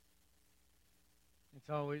It's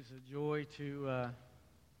always a joy to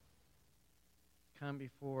come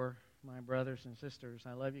before my brothers and sisters.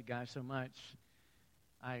 I love you guys so much.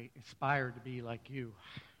 I aspire to be like you.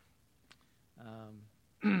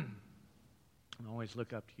 I always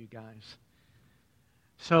look up to you guys.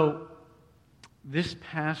 So, this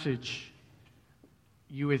passage,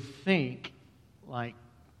 you would think, like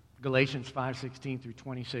Galatians 5:16 through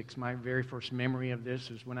 26, my very first memory of this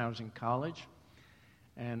is when I was in college,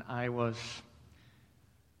 and I was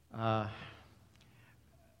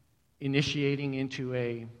initiating into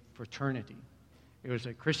a fraternity. It was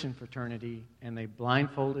a Christian fraternity, and they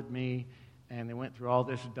blindfolded me, and they went through all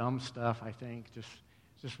this dumb stuff, I think,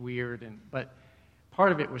 just weird. But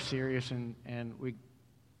part of it was serious, and we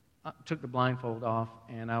took the blindfold off,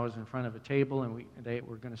 and I was in front of a table, and they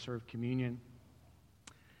were going to serve communion.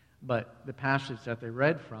 But the passage that they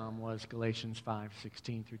read from was Galatians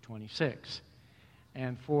 5:16 through 26.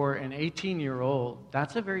 And for an 18-year-old,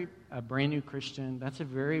 that's a brand new Christian. That's a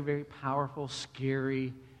very, very powerful,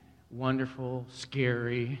 scary, wonderful,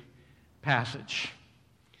 scary passage.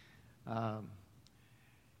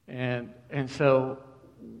 And so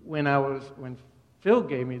when Phil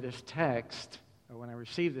gave me this text, or when I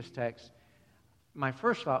received this text, my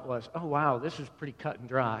first thought was, oh wow, this is pretty cut and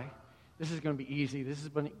dry. This is going to be easy. This is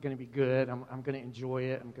going to be good. I'm going to enjoy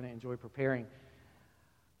it. I'm going to enjoy preparing.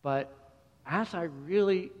 But as I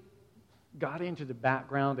really got into the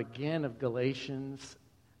background again of Galatians,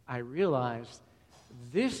 I realized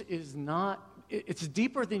this is not, it's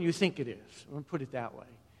deeper than you think it is. I'm going to put it that way.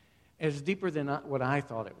 It's deeper than what I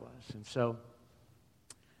thought it was. And so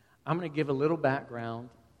I'm going to give a little background,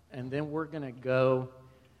 and then we're going to go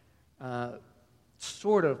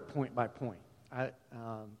sort of point by point.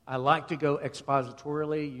 I like to go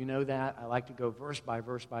expositorily, you know that. I like to go verse by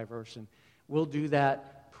verse by verse, and we'll do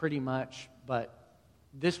that pretty much, but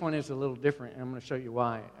this one is a little different, and I'm going to show you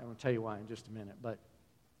why. I'm going to tell you why in just a minute. But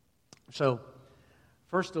so,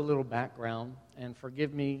 first a little background, and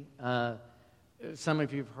forgive me, some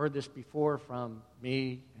of you have heard this before from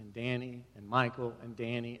me and Danny and Michael and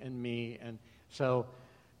Danny and me, and so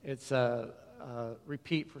it's a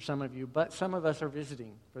repeat for some of you, but some of us are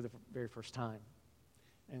visiting for the very first time.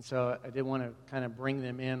 And so I did want to kind of bring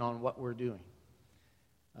them in on what we're doing.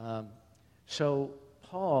 So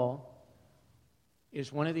Paul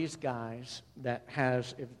is one of these guys that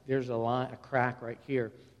has, if there's a crack right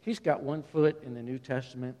here, he's got 1 foot in the New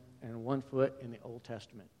Testament and 1 foot in the Old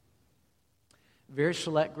Testament. Very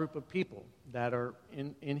select group of people that are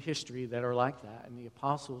in history that are like that. And the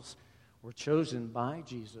apostles were chosen by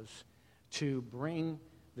Jesus to bring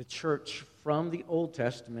the church from the Old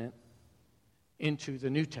Testament into the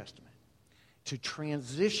New Testament, to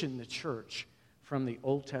transition the church from the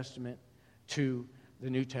Old Testament to the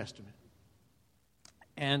New Testament.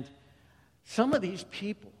 And some of these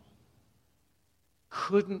people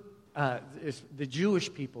couldn't, the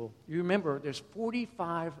Jewish people, you remember there's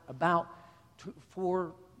about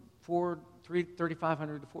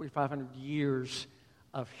 3,500 to 4,500 years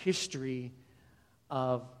of history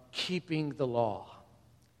of keeping the law.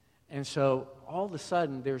 And so all of a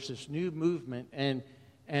sudden there's this new movement, and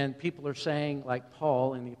people are saying, like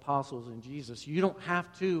Paul and the apostles and Jesus, you don't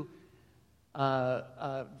have to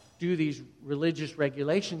do these religious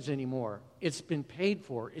regulations anymore. It's been paid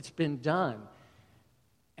for. It's been done.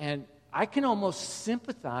 And I can almost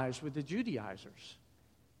sympathize with the Judaizers.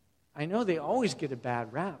 I know they always get a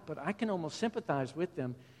bad rap, but I can almost sympathize with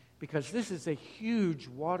them because this is a huge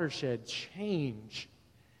watershed change.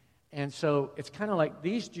 And so it's kind of like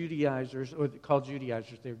these Judaizers, or they're called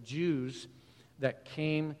Judaizers, they're Jews that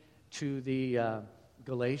came to the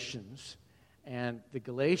Galatians. And the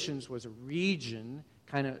Galatians was a region,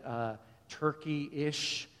 kind of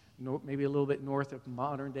Turkey-ish, maybe a little bit north of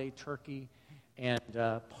modern-day Turkey. And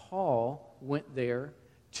Paul went there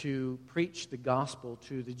to preach the gospel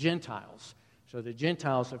to the Gentiles. So the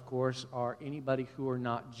Gentiles, of course, are anybody who are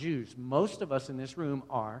not Jews. Most of us in this room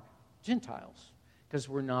are Gentiles, because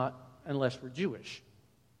we're not unless we're Jewish.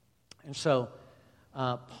 And so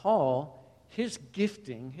Paul, his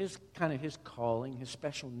gifting, his calling, his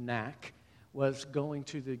special knack was going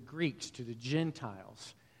to the Greeks, to the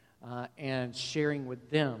Gentiles, and sharing with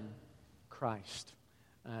them Christ.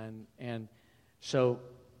 And so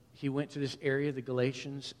he went to this area, the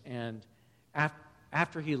Galatians, and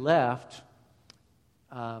after he left,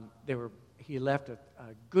 he left a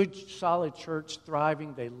good, solid church,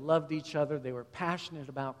 thriving. They loved each other. They were passionate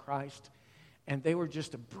about Christ. And they were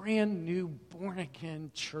just a brand new,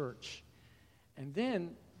 born-again church. And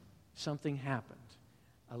then something happened.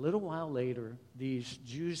 A little while later, these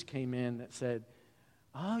Jews came in that said,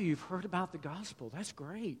 oh, you've heard about the gospel. That's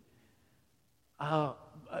great.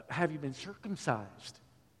 have you been circumcised?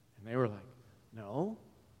 And they were like, no,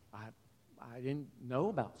 I didn't know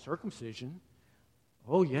about circumcision.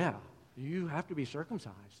 Oh, yeah, you have to be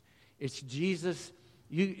circumcised. It's Jesus.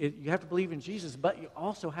 You have to believe in Jesus, but you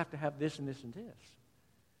also have to have this and this and this.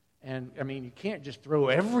 And, I mean, you can't just throw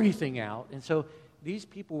everything out. And so these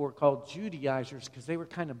people were called Judaizers because they were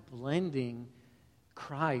kind of blending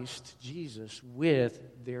Christ, Jesus, with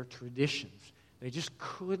their traditions. They just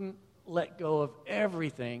couldn't let go of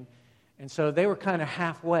everything. And so they were kind of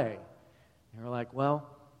halfway. They were like, well,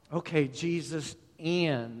 okay, Jesus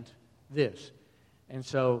and this. And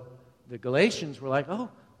so the Galatians were like, oh,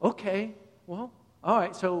 okay, well, all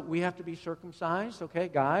right, so we have to be circumcised, okay,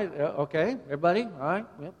 guys, okay, everybody, all right,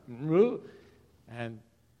 yep. And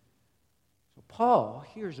so Paul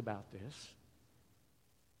hears about this,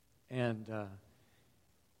 and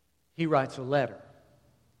he writes a letter.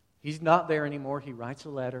 He's not there anymore. He writes a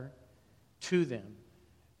letter to them,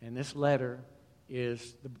 and this letter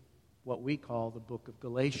is what we call the book of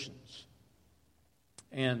Galatians.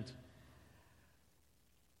 And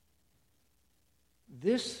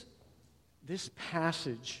this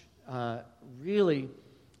passage really,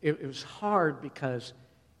 it was hard because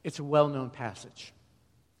it's a well-known passage.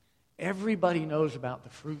 Everybody knows about the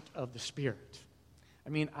fruit of the Spirit. I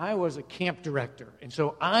mean, I was a camp director, and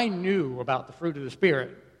so I knew about the fruit of the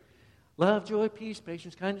Spirit. Love, joy, peace,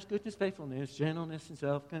 patience, kindness, goodness, faithfulness, gentleness, and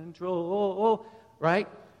self-control. Right?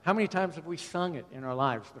 How many times have we sung it in our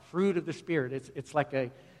lives? The fruit of the Spirit. It's like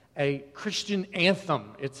a Christian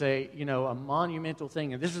anthem. It's a monumental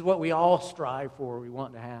thing. And this is what we all strive for, we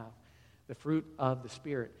want to have, the fruit of the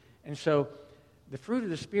Spirit. And so the fruit of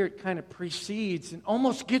the Spirit kind of precedes and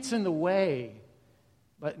almost gets in the way,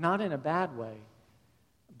 but not in a bad way.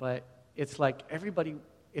 But it's like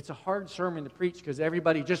it's a hard sermon to preach because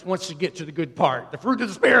everybody just wants to get to the good part, the fruit of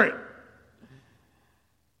the Spirit.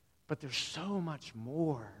 But there's so much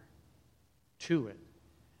more to it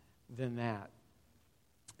than that.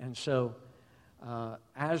 And so,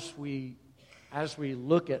 as we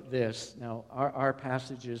look at this, now our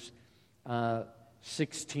passage is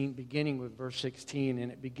 16, beginning with verse 16,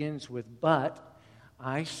 and it begins with, "But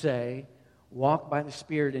I say, walk by the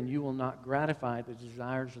Spirit, and you will not gratify the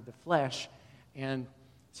desires of the flesh." And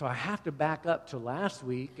so I have to back up to last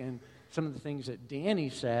week and some of the things that Danny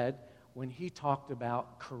said when he talked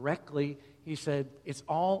about correctly. He said it's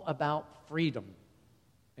all about freedom,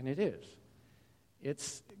 and it is.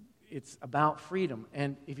 It's about freedom.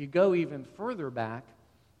 And if you go even further back,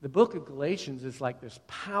 the book of Galatians is like this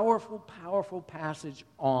powerful, powerful passage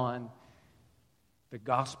on the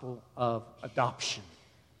gospel of adoption.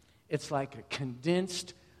 It's like a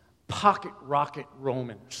condensed pocket rocket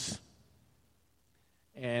Romans.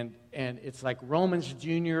 And it's like Romans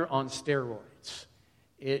Jr. on steroids.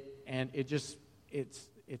 It's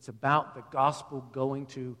about the gospel going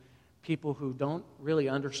to people who don't really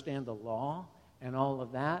understand the law and all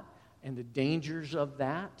of that, and the dangers of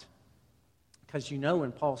that. Because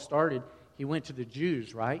when Paul started, he went to the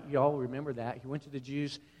Jews, right? You all remember that. He went to the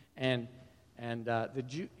Jews, and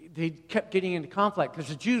they kept getting into conflict because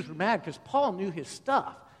the Jews were mad because Paul knew his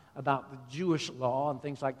stuff about the Jewish law and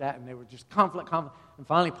things like that, and they were just conflict. And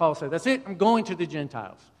finally Paul said, that's it, I'm going to the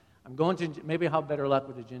Gentiles. Maybe I'll have better luck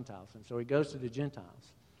with the Gentiles. And so he goes to the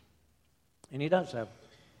Gentiles. And he does have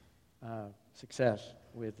success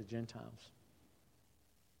with the Gentiles.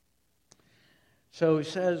 So he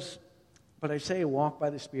says, but I say, walk by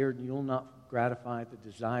the Spirit, and you'll not gratify the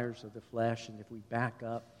desires of the flesh. And if we back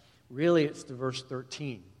up, really it's to verse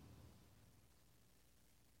 13.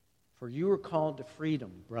 For you are called to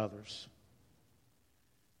freedom, brothers.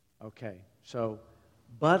 Okay, so,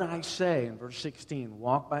 but I say, in verse 16,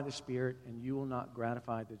 walk by the Spirit, and you will not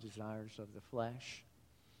gratify the desires of the flesh.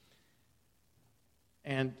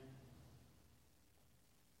 And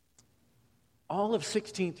all of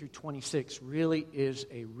 16 through 26 really is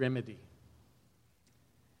a remedy.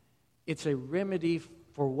 It's a remedy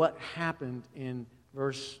for what happened in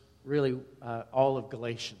all of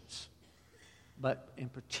Galatians. But in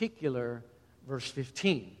particular, verse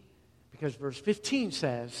 15. Because verse 15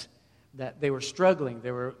 says that they were struggling.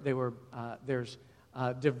 There's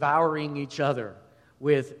devouring each other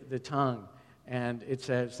with the tongue. And it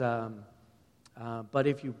says, but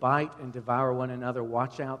if you bite and devour one another,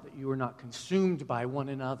 watch out that you are not consumed by one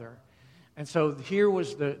another. And so there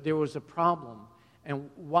was a problem. And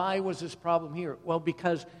why was this problem here? Well,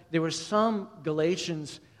 because there were some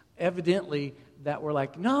Galatians, evidently, that were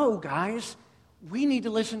like, no, guys, we need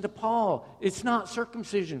to listen to Paul. It's not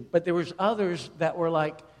circumcision. But there was others that were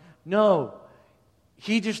like, no,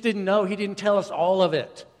 he just didn't know. He didn't tell us all of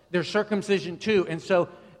it. There's circumcision too. And so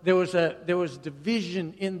there was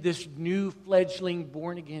division in this new fledgling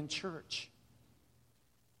born-again church.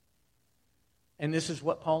 And this is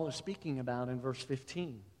what Paul is speaking about in verse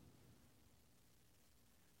 15.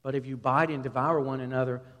 But if you bite and devour one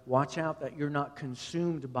another, watch out that you're not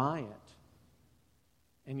consumed by it.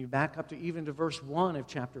 And you back up to even to verse 1 of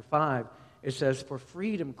chapter 5. It says, for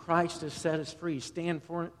freedom Christ has set us free. Stand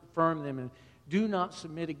firm then, and do not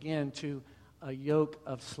submit again to a yoke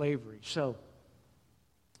of slavery. So,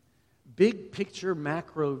 big picture,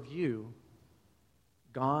 macro view,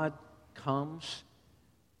 God comes,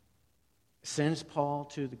 sends Paul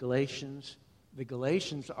to the Galatians. The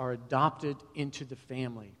Galatians are adopted into the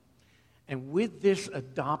family. And with this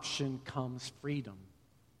adoption comes freedom.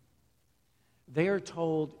 They are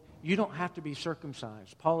told, you don't have to be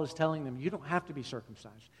circumcised. Paul is telling them, you don't have to be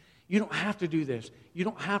circumcised. You don't have to do this. You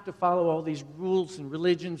don't have to follow all these rules and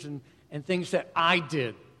religions and things that I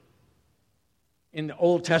did in the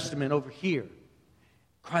Old Testament over here.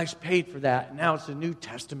 Christ paid for that, and now it's the New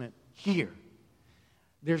Testament here.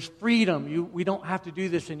 There's freedom. We don't have to do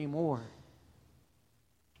this anymore.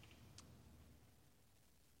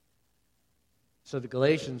 So the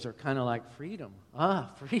Galatians are kind of like, freedom.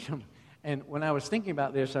 Freedom. And when I was thinking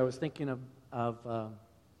about this, I was thinking of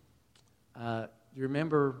do you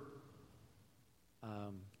remember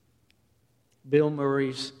Bill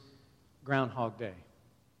Murray's Groundhog Day?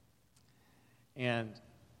 And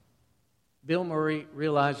Bill Murray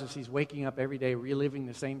realizes he's waking up every day, reliving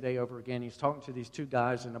the same day over again. He's talking to these two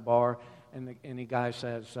guys in a bar, and the guy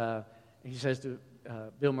says,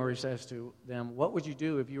 Bill Murray says to them, "What would you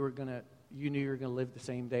do if you knew you were gonna live the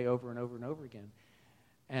same day over and over and over again?"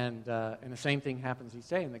 And the same thing happens each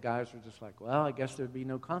day, and the guys are just like, "Well, I guess there'd be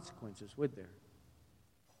no consequences, would there?"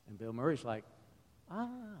 And Bill Murray's like,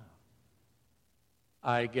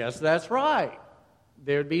 I guess that's right.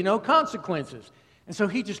 There'd be no consequences. And so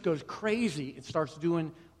he just goes crazy and starts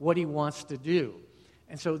doing what he wants to do.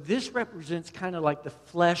 And so this represents kind of like the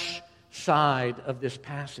flesh side of this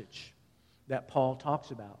passage that Paul talks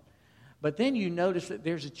about. But then you notice that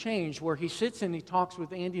there's a change where he sits and he talks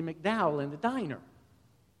with Andy McDowell in the diner.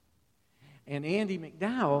 And Andy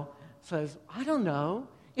McDowell says, "I don't know.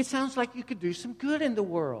 It sounds like you could do some good in the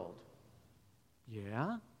world."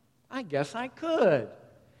 "Yeah, I guess I could."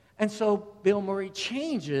 And so Bill Murray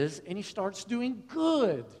changes and he starts doing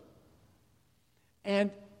good.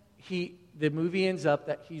 And the movie ends up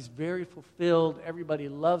that he's very fulfilled. Everybody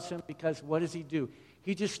loves him because what does he do?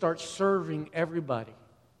 He just starts serving everybody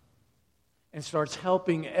and starts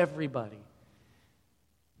helping everybody.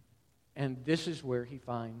 And this is where he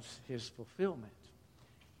finds his fulfillment.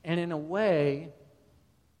 And in a way,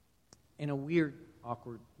 in a weird,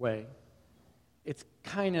 awkward way, it's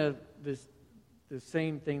kind of the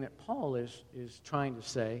same thing that Paul is trying to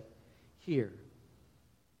say here.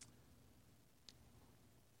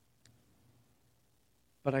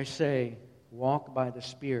 But I say, walk by the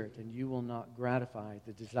Spirit, and you will not gratify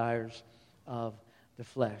the desires of the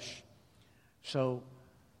flesh. So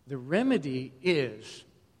the remedy is,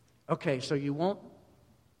 okay, so you won't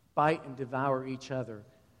bite and devour each other,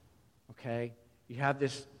 okay? You have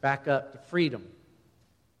this back up to freedom.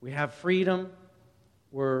 We have freedom.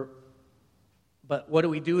 But what do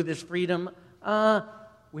we do with this freedom?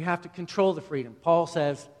 We have to control the freedom. Paul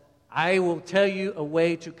says, I will tell you a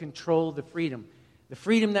way to control the freedom. The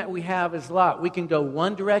freedom that we have is a lot. We can go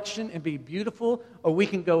one direction and be beautiful, or we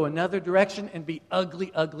can go another direction and be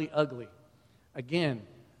ugly, ugly, ugly. Again,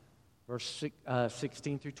 verse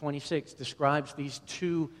 16 through 26 describes these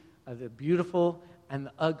two, the beautiful and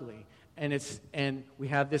the ugly. And we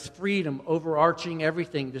have this freedom overarching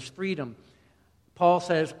everything, this freedom. Paul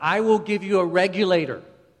says, I will give you a regulator.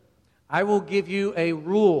 I will give you a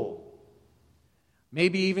rule.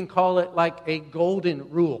 Maybe even call it like a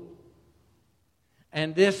golden rule.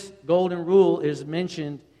 And this golden rule is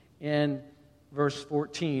mentioned in verse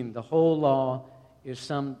 14. The whole law is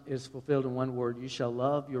fulfilled in one word. You shall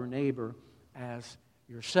love your neighbor as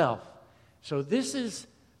yourself. So this is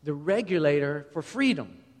the regulator for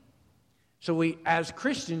freedom. So we, as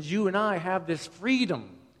Christians, you and I have this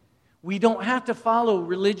freedom. We don't have to follow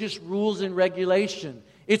religious rules and regulation.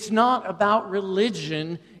 It's not about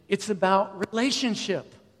religion. It's about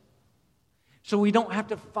relationship. So we don't have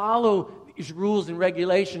to follow these rules and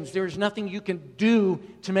regulations. There's nothing you can do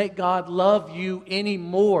to make God love you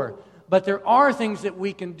anymore. But there are things that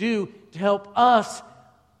we can do to help us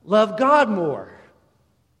love God more.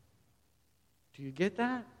 Do you get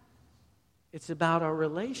that? It's about our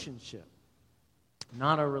relationship,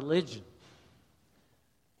 not our religion.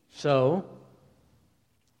 So,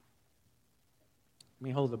 let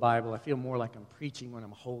me hold the Bible. I feel more like I'm preaching when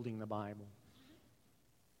I'm holding the Bible.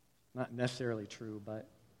 Not necessarily true, but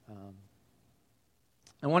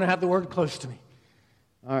I want to have the Word close to me.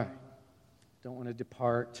 All right. Don't want to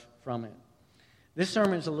depart from it. This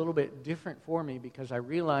sermon is a little bit different for me because I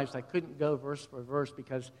realized I couldn't go verse for verse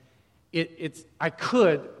because I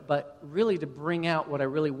could, but really to bring out what I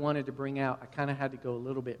really wanted to bring out, I kind of had to go a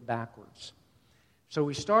little bit backwards. So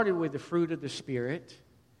we started with the fruit of the Spirit: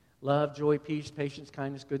 love, joy, peace, patience,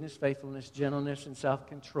 kindness, goodness, faithfulness, gentleness, and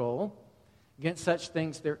self-control. Against such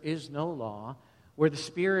things there is no law. Where the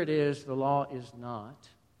Spirit is, the law is not.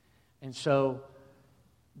 And so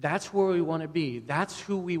that's where we want to be. That's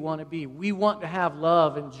who we want to be. We want to have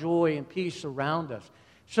love and joy and peace around us.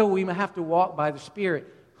 So we have to walk by the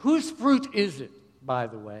Spirit. Whose fruit is it, by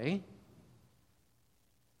the way?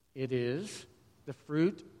 It is the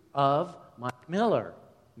fruit of Mike Miller.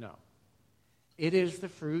 No. It is the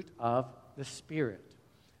fruit of the Spirit.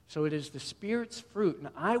 So it is the Spirit's fruit. And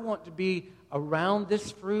I want to be around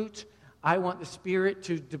this fruit. I want the Spirit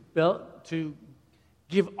to develop, to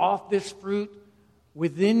give off this fruit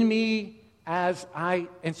within me and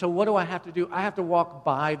so what do I have to do? I have to walk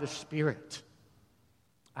by the Spirit.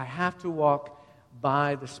 I have to walk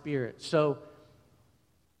by the Spirit. So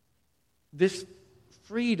this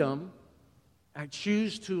freedom, I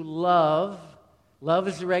choose to love. Love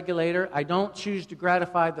is the regulator. I don't choose to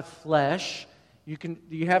gratify the flesh.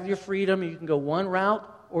 You have your freedom. You can go one route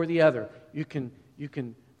or the other. You can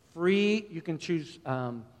choose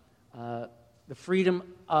the freedom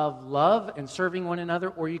of love and serving one another,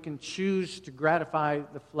 or you can choose to gratify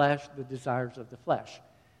the flesh, the desires of the flesh.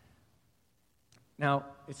 Now,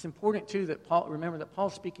 it's important, too, that remember that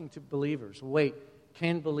Paul's speaking to believers. Wait,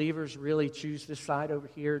 can believers really choose this side over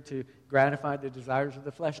here to gratify the desires of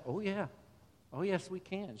the flesh? Oh, yeah. Oh, yes, we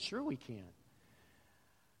can. Sure we can.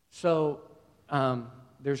 So,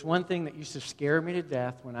 there's one thing that used to scare me to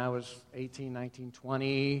death when I was 18, 19,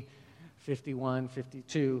 20, 51,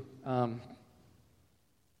 52,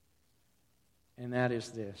 and that is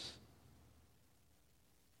this.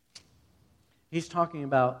 He's talking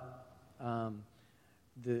about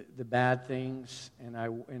the bad things, and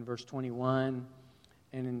in verse 21,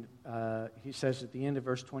 and he says at the end of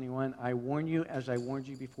verse 21, I warn you, as I warned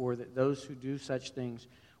you before, that those who do such things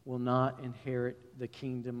will not inherit the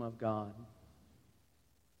kingdom of God.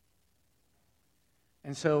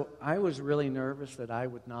 And so I was really nervous that I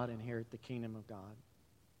would not inherit the kingdom of God.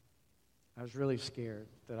 I was really scared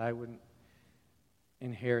that I wouldn't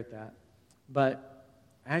inherit that. But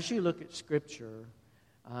as you look at Scripture,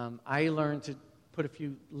 I learned to put a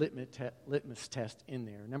few litmus tests in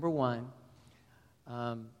there. Number one,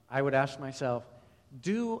 I would ask myself,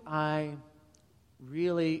 do I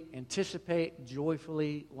really anticipate,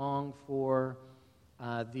 joyfully long for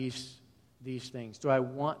these things? Do I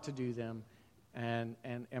want to do them? And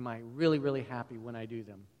am I really, really happy when I do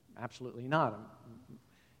them? Absolutely not.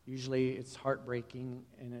 Usually it's heartbreaking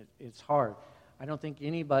and it's hard. I don't think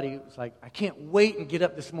anybody was like, I can't wait and get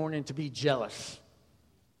up this morning to be jealous.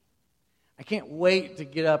 I can't wait to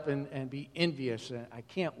get up and be envious. I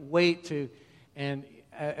can't wait to, and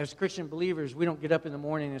as Christian believers, we don't get up in the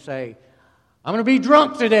morning and say, I'm going to be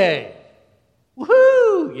drunk today.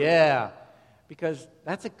 Woohoo! Yeah. Because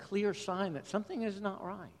that's a clear sign that something is not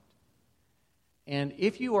right. And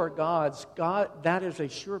if you are God's, that is a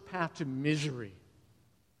sure path to misery.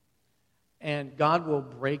 And God will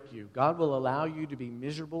break you. God will allow you to be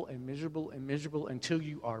miserable and miserable and miserable until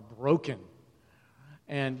you are broken.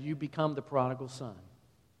 And you become the prodigal son.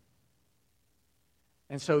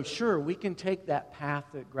 And so, sure, we can take that path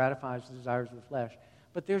that gratifies the desires of the flesh.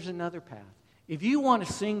 But there's another path. If you want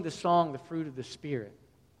to sing the song, the fruit of the Spirit,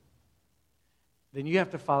 then you have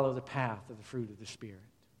to follow the path of the fruit of the Spirit.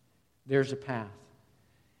 There's a path.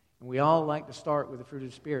 And we all like to start with the fruit of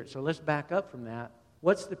the Spirit. So let's back up from that.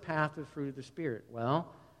 What's the path of the fruit of the Spirit?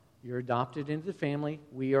 Well, you're adopted into the family.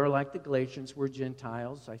 We are like the Galatians. We're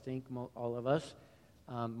Gentiles. I think all of us.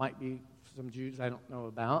 Might be some Jews I don't know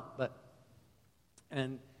about.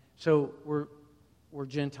 And so we're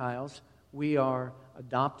Gentiles. We are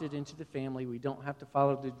adopted into the family. We don't have to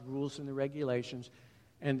follow the rules and the regulations.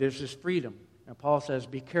 And there's this freedom. Now, Paul says,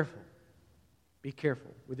 be careful. Be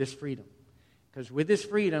careful with this freedom. Because with this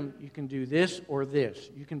freedom, you can do this or this.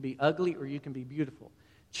 You can be ugly or you can be beautiful.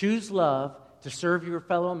 Choose love to serve your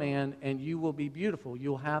fellow man, and you will be beautiful.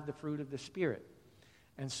 You'll have the fruit of the Spirit.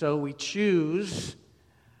 And so we choose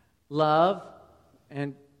love,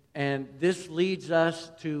 and this leads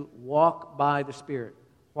us to walk by the Spirit.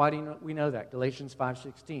 Why do we know that? Galatians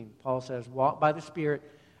 5:16. Paul says, walk by the Spirit,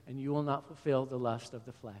 and you will not fulfill the lust of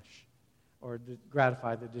the flesh, or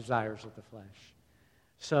gratify the desires of the flesh.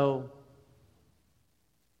 So,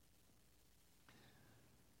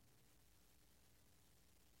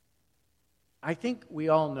 I think we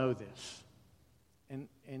all know this.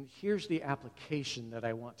 And here's the application that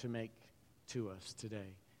I want to make to us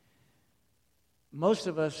today. Most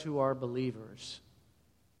of us who are believers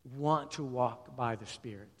want to walk by the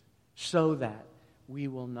Spirit so that we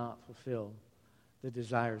will not fulfill the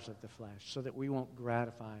desires of the flesh, so that we won't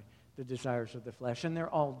gratify the desires of the flesh. And they're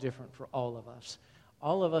all different for all of us.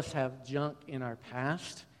 All of us have junk in our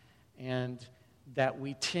past and that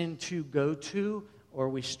we tend to go to or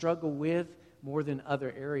we struggle with more than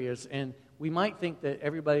other areas. And we might think that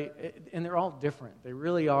everybody, and they're all different. They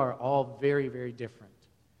really are all very, very different.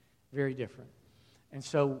 Very different. And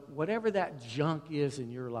so whatever that junk is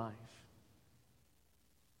in your life,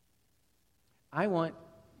 I want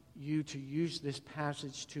you to use this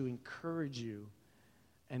passage to encourage you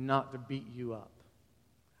and not to beat you up.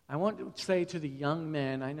 I want to say to the young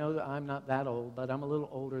men, I know that I'm not that old, but I'm a little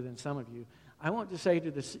older than some of you. I want to say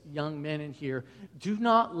to the young men in here, do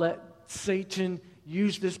not let Satan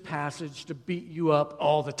use this passage to beat you up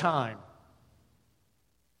all the time.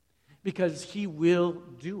 Because he will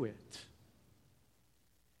do it.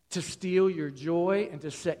 To steal your joy and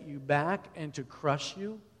to set you back and to crush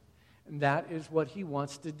you. And that is what he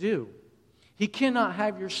wants to do. He cannot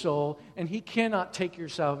have your soul and he cannot take your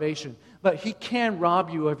salvation, but he can rob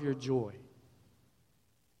you of your joy.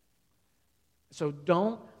 So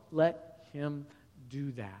don't let him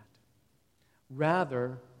do that.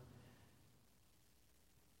 Rather,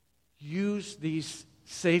 use these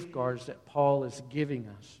safeguards that Paul is giving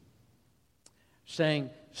us. Saying,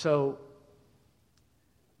 so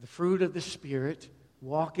the fruit of the Spirit,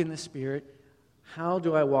 walk in the Spirit. How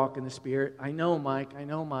do I walk in the Spirit? I know, Mike.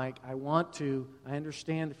 I want to. I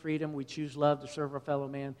understand the freedom. We choose love to serve our fellow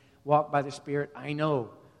man. Walk by the Spirit. I know.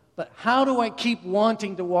 But how do I keep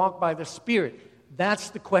wanting to walk by the Spirit? That's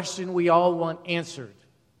the question we all want answered.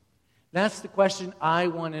 That's the question I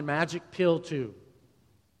want a magic pill to.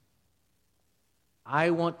 I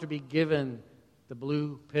want to be given the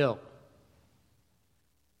blue pill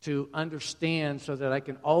to understand so that I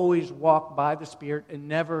can always walk by the Spirit and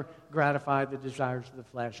never gratify the desires of the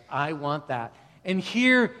flesh. I want that. And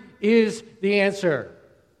here is the answer.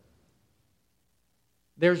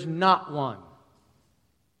 There's not one.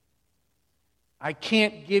 I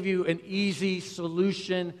can't give you an easy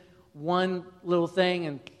solution, one little thing,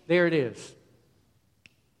 and there it is.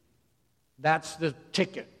 That's the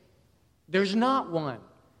ticket. There's not one.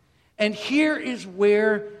 And here is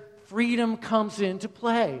where freedom comes into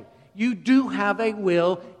play. You do have a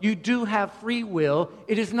will. You do have free will.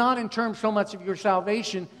 It is not in terms so much of your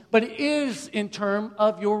salvation, but it is in terms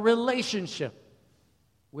of your relationship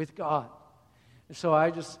with God. And so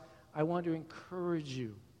I want to encourage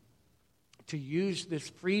you to use this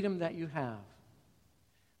freedom that you have.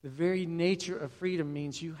 The very nature of freedom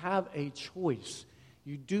means you have a choice.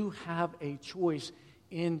 You do have a choice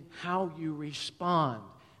in how you respond.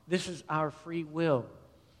 This is our free will.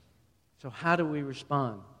 So how do we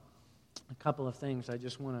respond? A couple of things I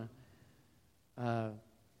just want to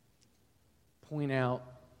point out,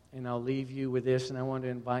 and I'll leave you with this, and I want to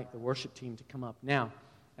invite the worship team to come up now,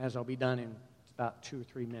 as I'll be done in about 2 or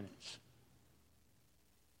 3 minutes.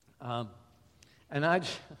 And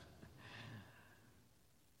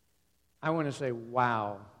I want to say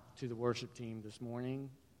wow to the worship team this morning.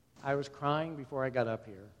 I was crying before I got up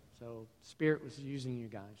here, so Spirit was using you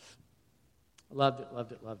guys. Loved it,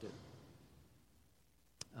 loved it, loved it.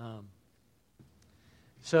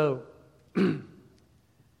 So, the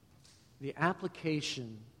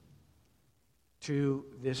application to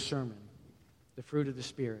this sermon, the fruit of the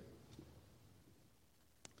Spirit,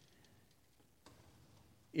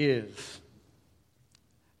 is,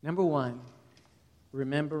 number one,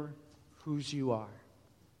 remember whose you are.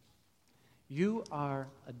 You are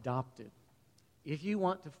adopted. If you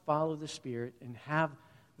want to follow the Spirit and have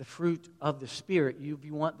the fruit of the Spirit, if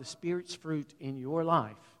you want the Spirit's fruit in your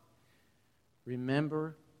life,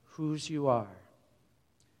 remember whose you are.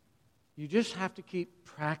 You just have to keep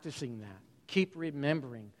practicing that. Keep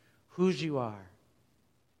remembering whose you are.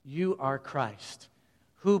 You are Christ.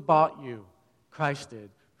 Who bought you? Christ did.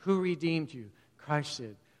 Who redeemed you? Christ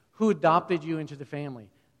did. Who adopted you into the family?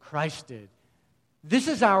 Christ did. This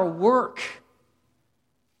is our work.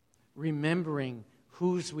 Remembering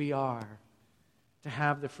whose we are to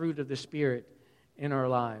have the fruit of the Spirit in our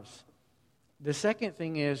lives. The second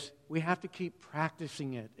thing is we have to keep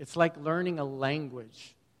practicing it. It's like learning a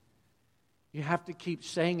language. You have to keep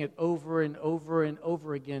saying it over and over and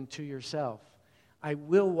over again to yourself. I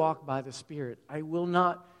will walk by the Spirit. I will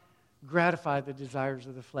not gratify the desires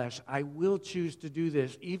of the flesh. I will choose to do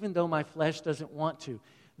this even though my flesh doesn't want to.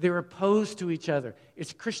 They're opposed to each other.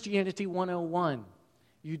 It's Christianity 101.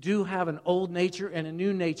 You do have an old nature and a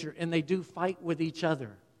new nature, and they do fight with each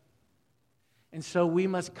other. And so we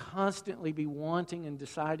must constantly be wanting and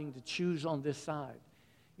deciding to choose on this side.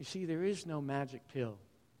 You see, there is no magic pill.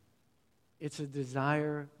 It's a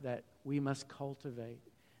desire that we must cultivate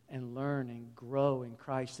and learn and grow in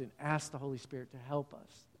Christ and ask the Holy Spirit to help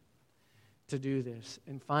us to do this.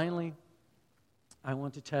 And finally, I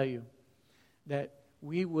want to tell you that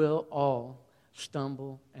we will all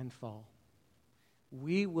stumble and fall.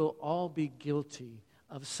 We will all be guilty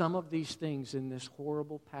of some of these things in this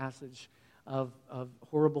horrible passage of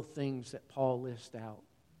horrible things that Paul lists out.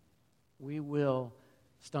 We will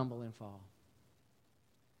stumble and fall.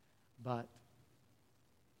 But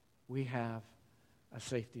we have a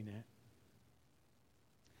safety net.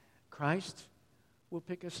 Christ will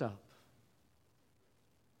pick us up.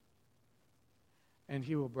 And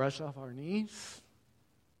He will brush off our knees.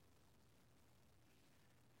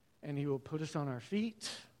 And He will put us on our feet.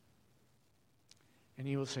 And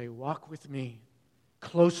He will say, walk with me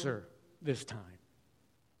closer this time.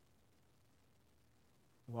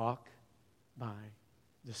 Walk by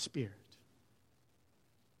the Spirit.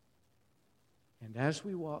 And as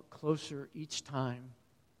we walk closer each time,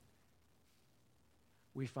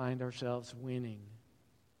 we find ourselves winning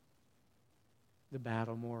the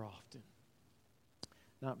battle more often.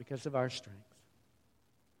 Not because of our strength,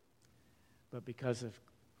 but because of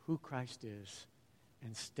who Christ is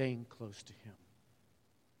and staying close to Him.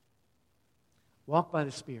 Walk by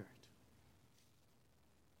the Spirit.